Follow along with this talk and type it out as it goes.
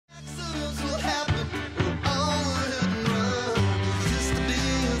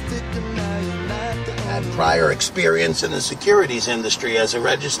prior experience in the securities industry as a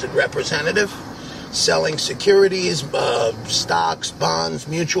registered representative, selling securities, stocks, bonds,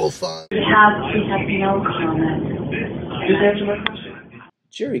 mutual funds. We have no comment. Just answer my question.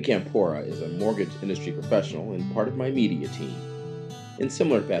 Jerry Campora is a mortgage industry professional and part of my media team. In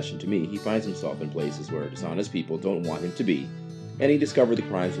similar fashion to me, he finds himself in places where dishonest people don't want him to be, and he discovered the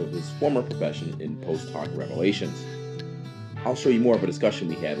crimes of his former profession in post-hoc revelations. I'll show you more of a discussion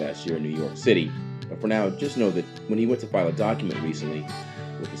we had last year in New York City, but for now, just know that when he went to file a document recently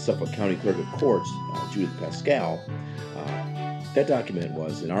with the Suffolk County Clerk of Courts, Judith Pascale, that document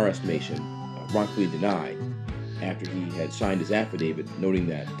was, in our estimation, wrongfully denied after he had signed his affidavit noting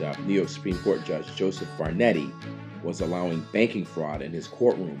that New York Supreme Court Judge Joseph Farneti was allowing banking fraud in his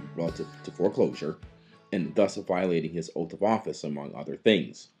courtroom relative to foreclosure, and thus violating his oath of office, among other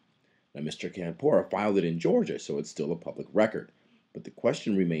things. Now, Mr. Campora filed it in Georgia, so it's still a public record. But the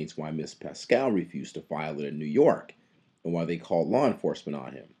question remains why Ms. Pascale refused to file it in New York, and why they called law enforcement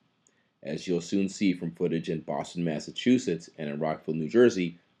on him. As you'll soon see from footage in Boston, Massachusetts, and in Rockville, New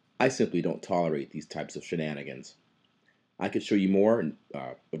Jersey, I simply don't tolerate these types of shenanigans. I could show you more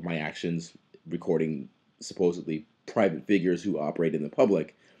of my actions recording supposedly private figures who operate in the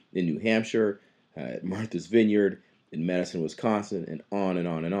public in New Hampshire, at Martha's Vineyard, in Madison, Wisconsin, and on and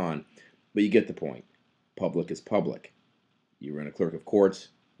on and on. But you get the point. Public is public. You're in a clerk of courts,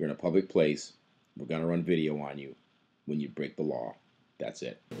 you're in a public place, we're going to run video on you when you break the law. That's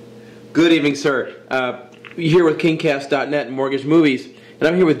it. Good evening, sir. You're here with Kingcast.net and Mortgage Movies, and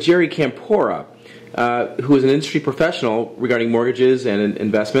I'm here with Jerry Campora, who is an industry professional regarding mortgages and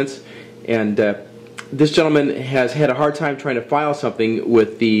investments, and this gentleman has had a hard time trying to file something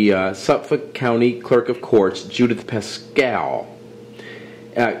with the Suffolk County Clerk of Courts, Judith Pascale.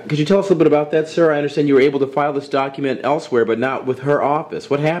 Could you tell us a little bit about that, sir? I understand you were able to file this document elsewhere, but not with her office.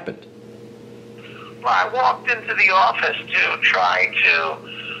 What happened? Well, I walked into the office to try to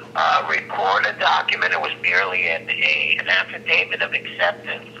record a document. It was merely an affidavit of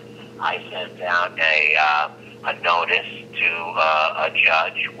acceptance. I sent out a notice to a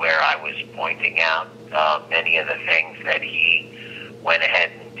judge where I was pointing out many of the things that he went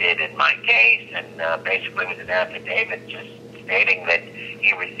ahead and did in my case, and basically it was an affidavit just stating that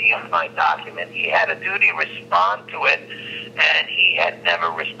he received my document, he had a duty to respond to it, and he had never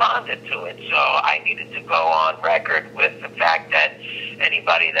responded to it. So I needed to go on record with the fact that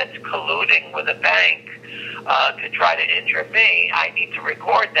anybody that's colluding with a bank to try to injure me, I need to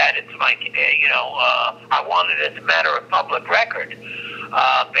record that. It's my, I want it as a matter of public record.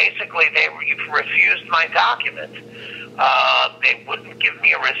 Basically, they refused my document. They wouldn't give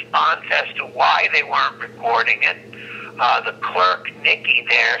me a response as to why they weren't recording it. The clerk, Nikki,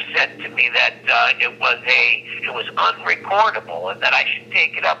 there said to me that it was unrecordable and that I should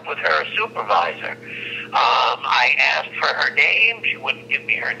take it up with her supervisor. I asked for her name. She wouldn't give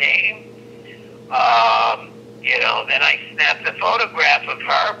me her name. Then I snapped a photograph of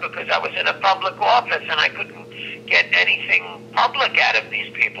her because I was in a public office and I couldn't get anything public out of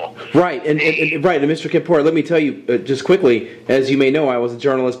these people. Right, and Mr. Campora, let me tell you just quickly, as you may know, I was a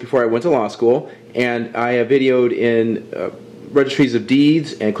journalist before I went to law school, and I have videoed in registries of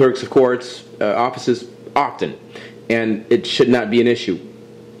deeds and clerks of courts offices often, and it should not be an issue.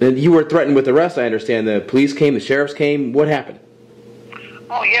 And you were threatened with arrest, I understand. The police came, the sheriffs came. What happened?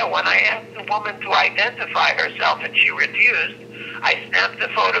 Oh, yeah, when I asked the woman to identify herself and she refused, I snapped a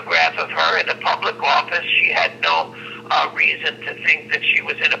photograph of her in a public office. She had no reason to think that she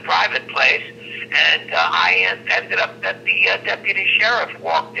was in a private place. And I ended up that the deputy sheriff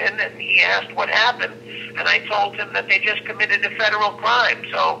walked in and he asked what happened. And I told him that they just committed a federal crime.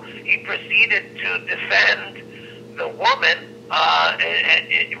 So he proceeded to defend the woman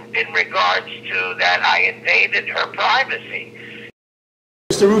in regards to that I invaded her privacy.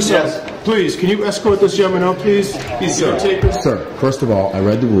 Mr. Russo, yes. Please, can you escort this gentleman out, please? Sir, first of all, I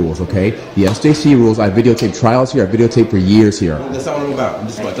read the rules, okay? The SJC rules, I videotaped trials here, I videotaped for years here. That's not what I'm about. I'm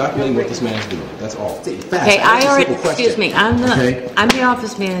just about documenting what this man is doing. That's all. Okay, excuse me, I'm the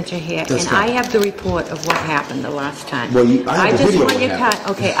office manager here, and I have the report of what happened the last time. Well, I just want your card.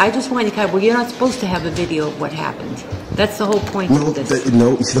 Okay, I just want your card. Well, you're not supposed to have a video of what happened. That's the whole point of this.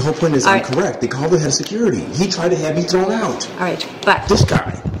 No, the whole point is incorrect. They called the head of security. He tried to have me thrown out. All right, but... This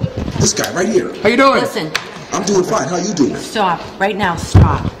guy right here. How you doing? Listen. I'm doing fine. How you doing? Stop. Right now,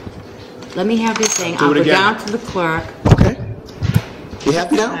 stop. Let me have your thing. I'll go down to the clerk. Okay. You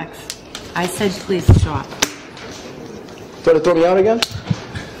happy now? I said please stop. Try to throw me out again?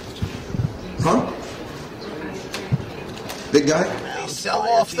 Huh? Big guy? They sell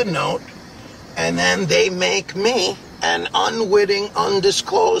off the note, and then they make me an unwitting,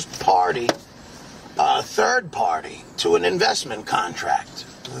 undisclosed party a third party to an investment contract.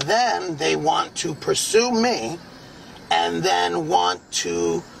 Then they want to pursue me and then want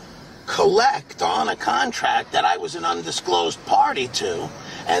to collect on a contract that I was an undisclosed party to.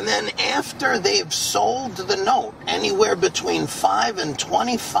 And then after they've sold the note anywhere between 5 and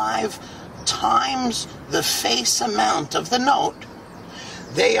 25 times the face amount of the note,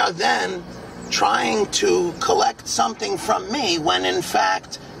 they are then trying to collect something from me when in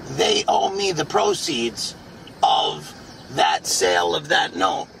fact they owe me the proceeds of that sale of that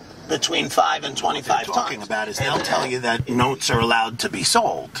note between 5 and 25 times. What they're talking about is they'll tell you that notes are allowed to be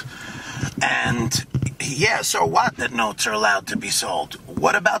sold. And yeah, so what that notes are allowed to be sold?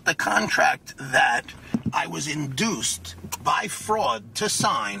 What about the contract that I was induced by fraud to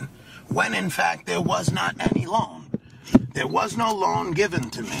sign when in fact there was not any loan? There was no loan given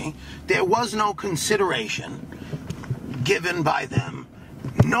to me. There was no consideration given by them.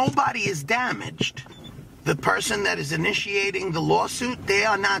 Nobody is damaged. The person that is initiating the lawsuit, they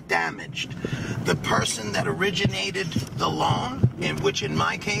are not damaged. The person that originated the loan, which in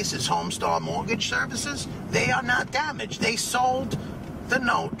my case is Homestar Mortgage Services, they are not damaged. They sold the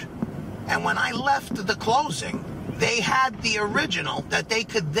note, and when I left the closing, they had the original that they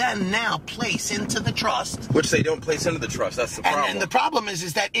could then now place into the trust. Which they don't place into the trust. That's the problem. And the problem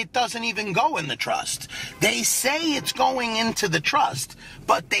is that it doesn't even go in the trust. They say it's going into the trust,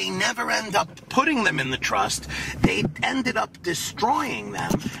 but they never end up putting them in the trust. They ended up destroying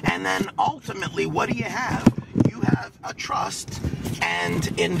them. And then ultimately, what do you have? You have a trust and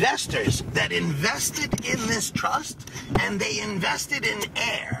investors that invested in this trust, and they invested in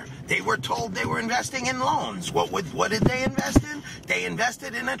air. They were told they were investing in loans. What did they invest in? They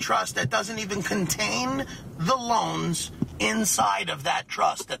invested in a trust that doesn't even contain the loans inside of that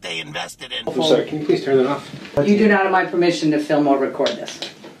trust that they invested in. I'm sorry, can you please turn it off? You do not have my permission to film or record this.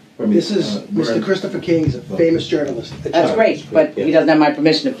 This is Mr. Christopher King. He's a famous journalist. That's great, but he doesn't have my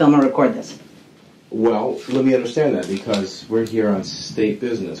permission to film or record this. Well, let me understand that, because we're here on state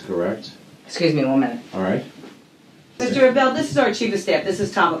business, correct? Excuse me 1 minute. All right. Mr. Abel, this is our chief of staff. This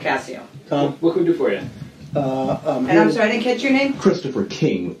is Tom Ocasio. Tom? What can we do for you? And I'm sorry, I didn't catch your name? Christopher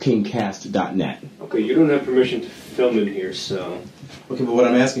King with KingCast.net. Okay, you don't have permission to film in here, so... Okay, but what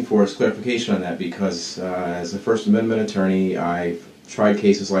I'm asking for is clarification on that, because as a First Amendment attorney, I've tried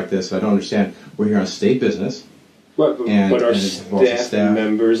cases like this. I don't understand. We're here on state business. But our staff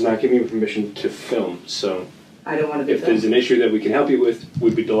member is not giving you permission to film, so... I don't want to be If there's an issue that we can help you with,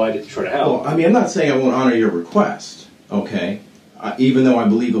 we'd be delighted to try to help. Well, I mean, I'm not saying I won't honor your request, okay? Even though I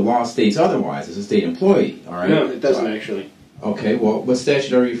believe the law states otherwise as a state employee, all right? No, it doesn't actually. Okay, well, what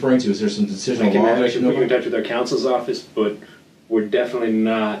statute are you referring to? Is there some decisional law that I should know put you in touch with our counsel's office, but we're definitely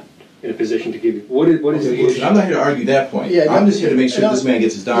not in a position to give you... What is the issue? I'm not here to argue that point. Yeah, I'm just here to make sure this man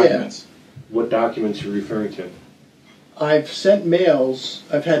gets his documents. Yeah. What documents are you referring to? I've sent mails.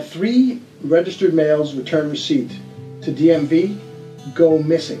 I've had 3 registered mails return receipt to DMV go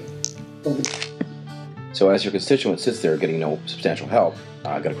missing. So as your constituent sits there getting no substantial help,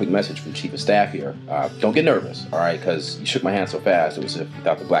 I got a quick message from the Chief of Staff here. Don't get nervous, all right, because you shook my hand so fast it was as if you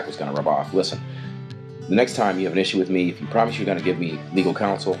thought the black was going to rub off. Listen, the next time you have an issue with me, if you promise you're going to give me legal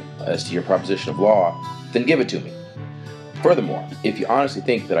counsel as to your proposition of law, then give it to me. Furthermore, if you honestly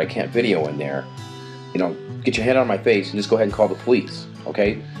think that I can't video in there, you know, get your hand on my face and just go ahead and call the police,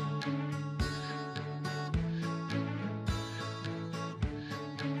 okay?